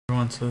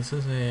everyone, so this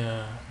is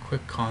a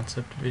quick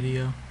concept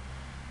video.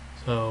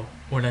 So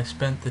what I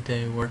spent the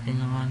day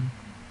working on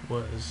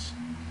was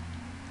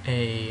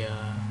a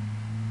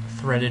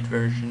threaded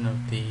version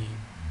of the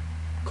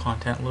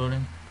content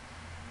loading.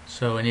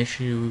 So an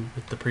issue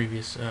with the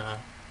previous,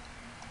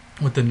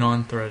 with the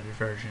non-threaded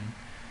version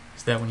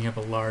is that when you have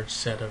a large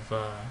set of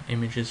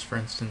images, for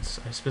instance,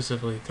 I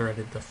specifically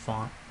threaded the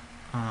font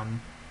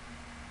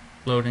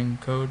loading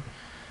code.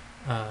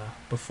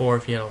 Before,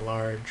 if you had a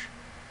large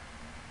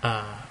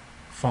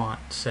font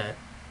set,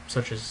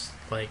 such as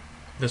like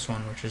this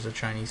one, which is a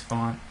Chinese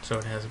font, so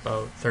it has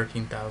about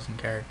 13,000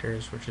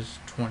 characters, which is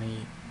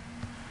 20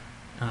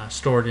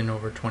 stored in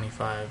over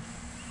 25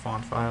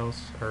 font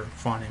files or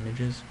font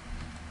images.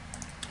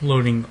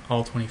 Loading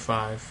all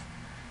 25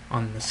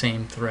 on the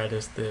same thread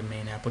as the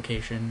main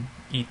application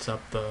eats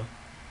up the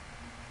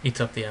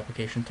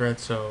application thread.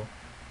 So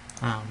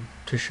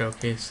to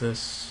showcase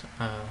this,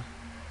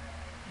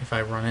 if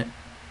I run it,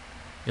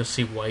 you'll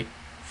see white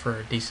for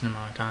a decent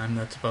amount of time.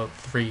 That's about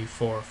 3,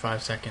 4,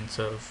 5 seconds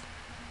of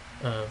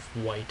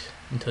white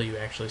until you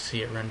actually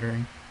see it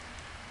rendering.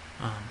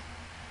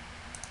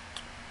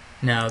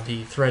 Now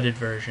the threaded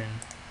version,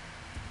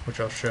 which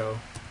I'll show,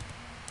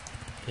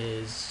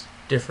 is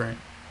different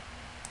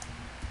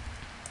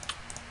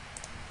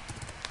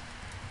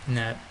in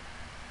that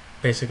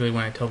basically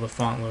when I tell the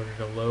font loader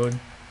to load,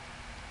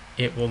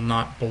 it will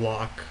not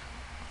block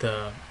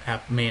the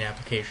main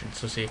application.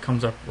 So see, it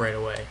comes up right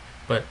away,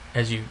 but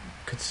as you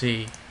could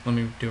see, let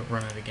me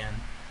run it again.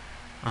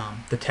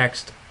 The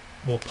text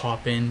will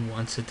pop in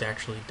once it's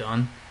actually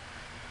done.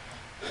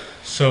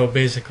 So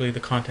basically the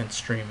content's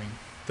streaming.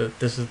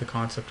 This is the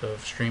concept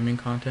of streaming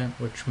content,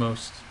 which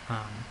most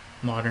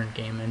modern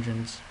game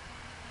engines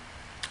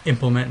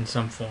implement in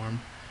some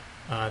form.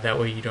 That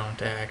way you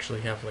don't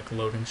actually have like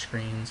loading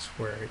screens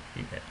where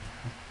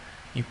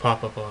you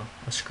pop up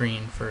a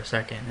screen for a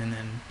second, and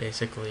then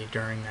basically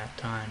during that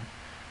time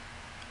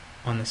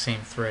on the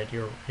same thread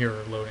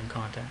you're loading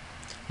content.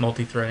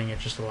 Multi-threading, it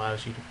just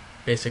allows you to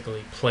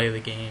basically play the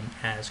game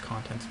as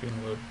content's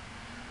being loaded.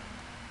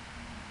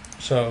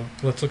 So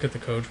let's look at the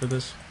code for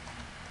this.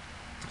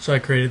 So I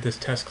created this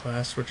test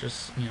class, which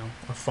is, you know,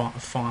 a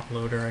font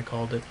loader, I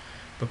called it,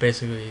 but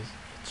basically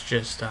it's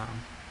just a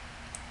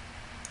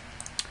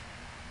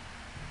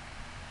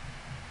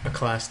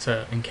class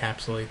to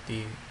encapsulate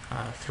the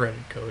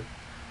threaded code.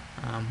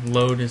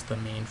 Load is the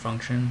main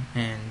function,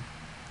 and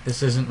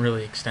this isn't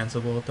really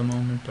extensible at the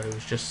moment, but it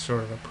was just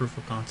sort of a proof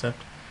of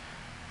concept.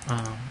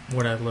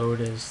 What I load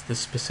is this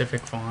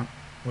specific font,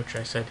 which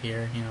I said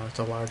here, you know, it's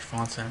a large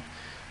font set.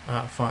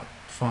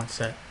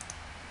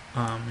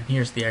 And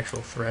here's the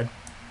actual thread.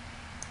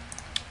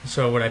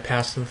 So what I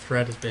pass to the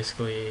thread is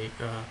basically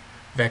a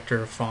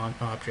vector of font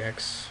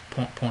objects,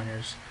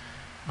 pointers,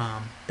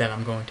 that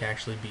I'm going to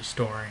actually be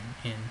storing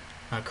in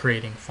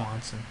creating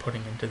fonts and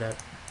putting into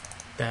that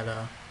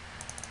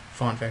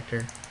font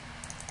vector.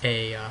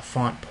 A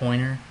font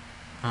pointer,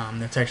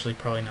 that's actually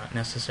probably not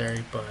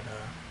necessary, but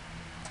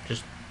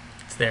just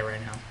it's there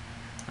right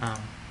now.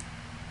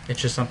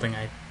 It's just something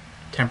I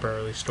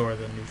temporarily store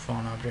the new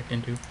font object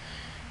into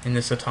in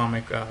this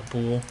atomic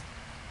bool.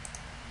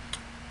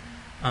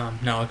 Now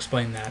I'll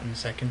explain that in a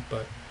second,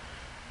 but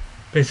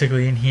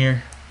basically in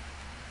here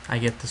I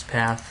get this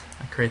path,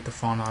 I create the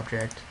font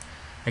object,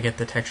 I get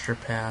the texture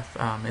path.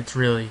 It's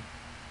really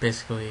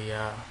basically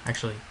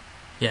actually,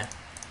 yeah,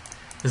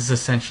 this is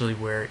essentially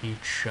where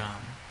each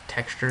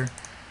texture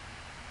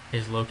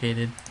is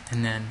located,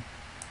 and then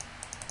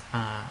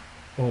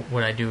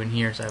what I do in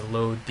here is I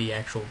load the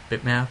actual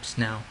bitmaps.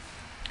 Now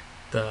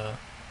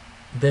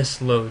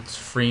this loads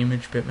free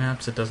image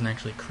bitmaps. It doesn't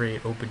actually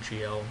create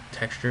OpenGL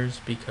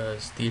textures,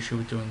 because the issue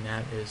with doing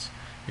that is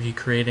if you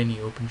create any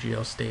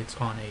OpenGL states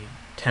on a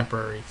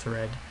temporary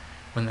thread,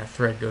 when that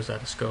thread goes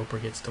out of scope or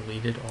gets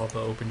deleted, all the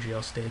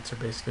OpenGL states are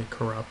basically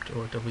corrupt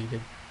or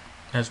deleted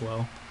as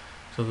well.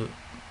 So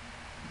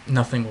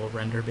nothing will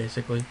render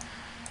basically.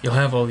 You'll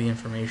have all the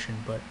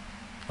information, but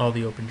all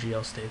the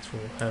OpenGL states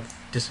will have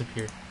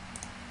disappeared.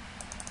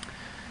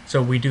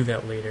 So we do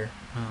that later.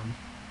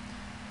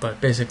 But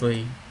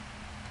basically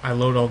I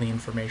load all the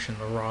information,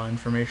 the raw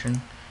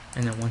information,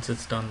 and then once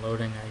it's done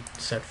loading, I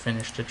set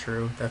finish to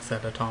true. That's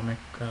that atomic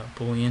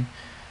boolean.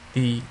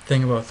 The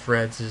thing about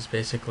threads is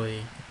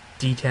basically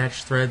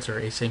detached threads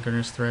or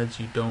asynchronous threads,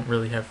 you don't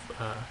really have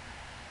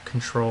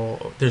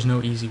control. There's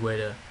no easy way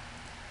to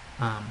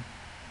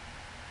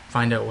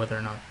find out whether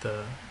or not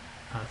the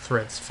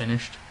thread's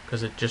finished,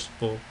 because it just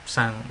will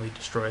silently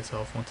destroy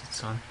itself once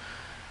it's done.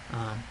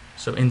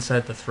 So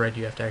inside the thread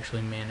you have to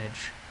actually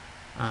manage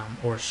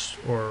or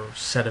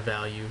set a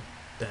value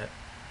that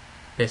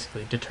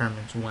basically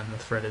determines when the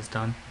thread is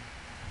done.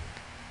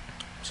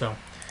 So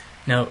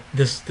now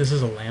this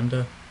is a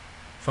lambda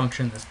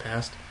function that's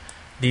passed.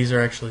 These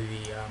are actually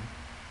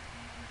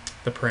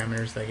the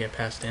parameters that get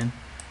passed in.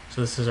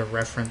 So this is a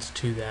reference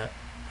to that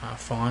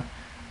font.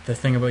 The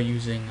thing about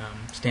using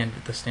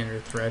the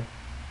standard thread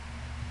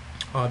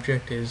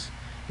object is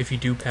if you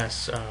do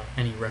pass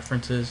any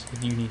references,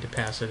 you need to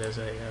pass it as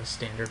a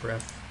standard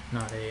ref,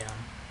 not a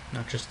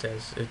not just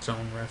as its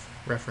own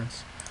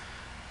reference.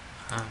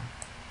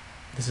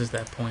 This is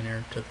that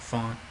pointer to the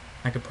font.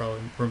 I could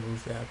probably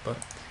remove that,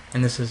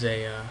 and this is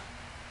a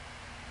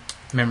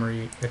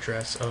memory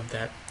address of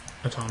that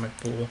atomic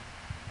bool.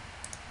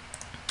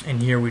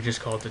 And here we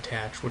just call it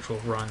detach, which will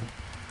run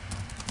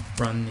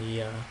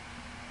the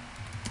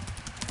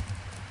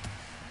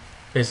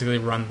basically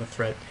run the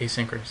thread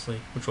asynchronously,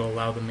 which will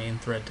allow the main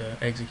thread to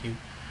execute.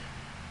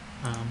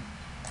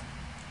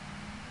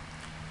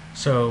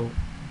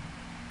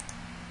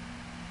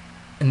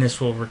 And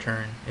this will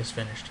return is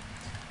finished.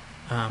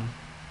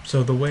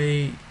 So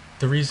the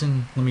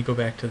reason, let me go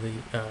back to the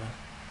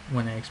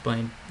when I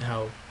explained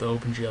how the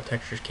OpenGL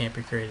textures can't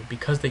be created.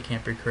 Because they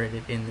can't be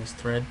created in this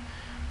thread,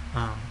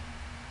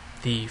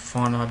 the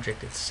font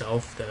object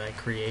itself that I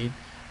create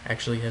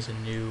actually has a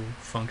new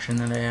function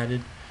that I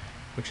added,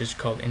 which is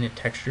called init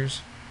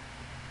textures.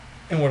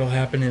 And what will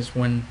happen is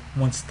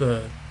once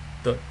the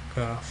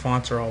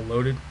fonts are all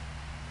loaded,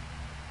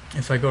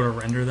 if I go to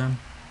render them,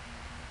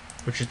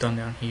 which is done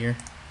down here,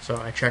 so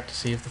I check to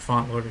see if the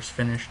font loader is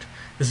finished.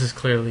 This is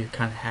clearly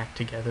kind of hacked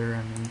together.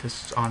 I mean,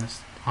 this is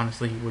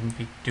honestly, you wouldn't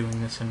be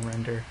doing this in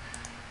render.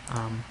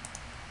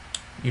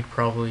 You'd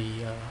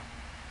probably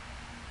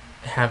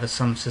have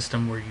some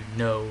system where you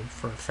know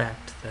for a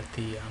fact that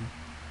the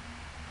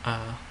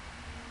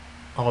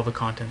all the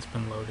content's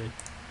been loaded.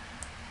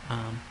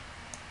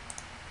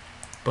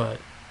 But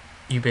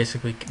you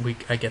basically,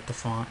 I get the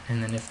font,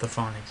 and then if the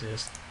font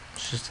exists,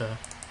 it's just a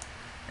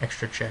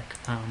extra check.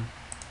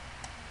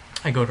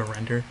 I go to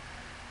render.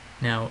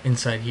 Now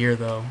inside here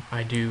though,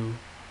 I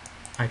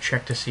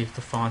check to see if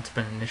the font's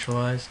been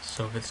initialized.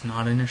 So if it's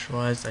not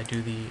initialized, I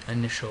do the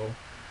initial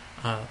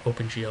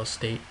OpenGL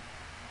state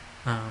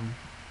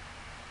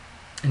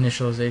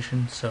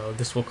initialization. So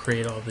this will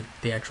create all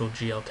the actual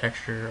GL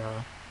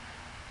texture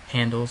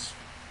handles,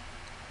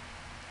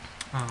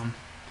 and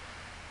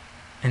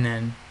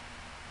then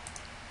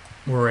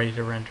we're ready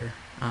to render.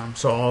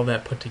 So all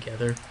that put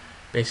together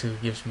basically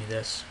gives me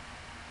this.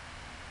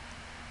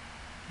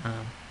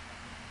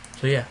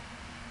 So yeah.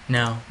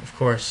 Now, of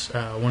course,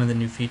 one of the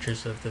new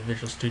features of the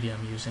Visual Studio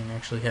I'm using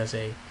actually has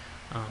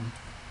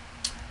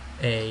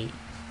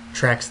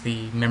tracks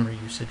the memory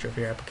usage of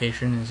your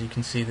application. As you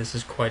can see, this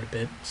is quite a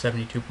bit,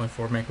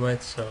 72.4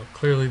 megabytes. So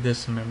clearly, there's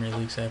some memory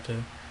leaks I have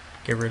to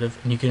get rid of.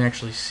 And you can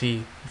actually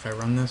see, if I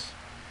run this,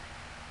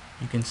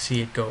 you can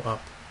see it go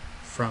up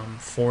from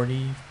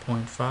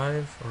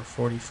 40.5 or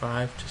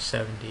 45 to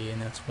 70,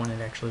 and that's when it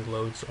actually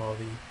loads all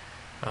the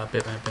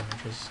bitmap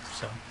images.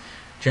 So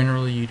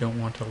generally, you don't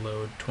want to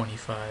load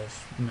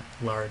 25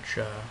 large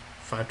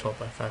 512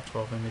 by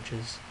 512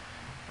 images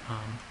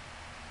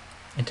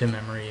into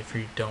memory if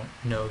you don't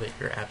know that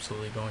you're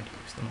absolutely going to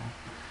use them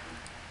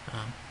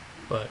all.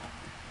 But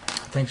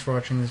thanks for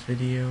watching this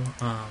video.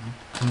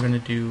 I'm going to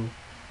do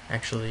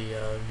actually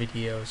a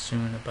video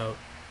soon about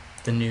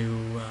the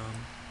new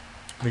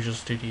Visual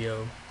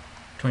Studio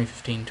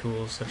 2015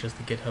 tools, such as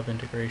the GitHub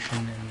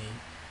integration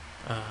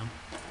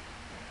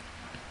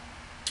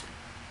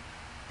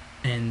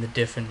and the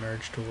diff and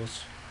merge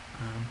tools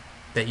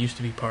that used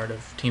to be part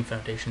of Team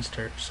Foundation's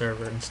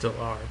server and still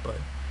are,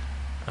 but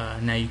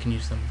now you can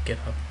use them with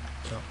GitHub.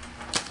 So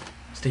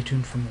stay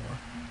tuned for more.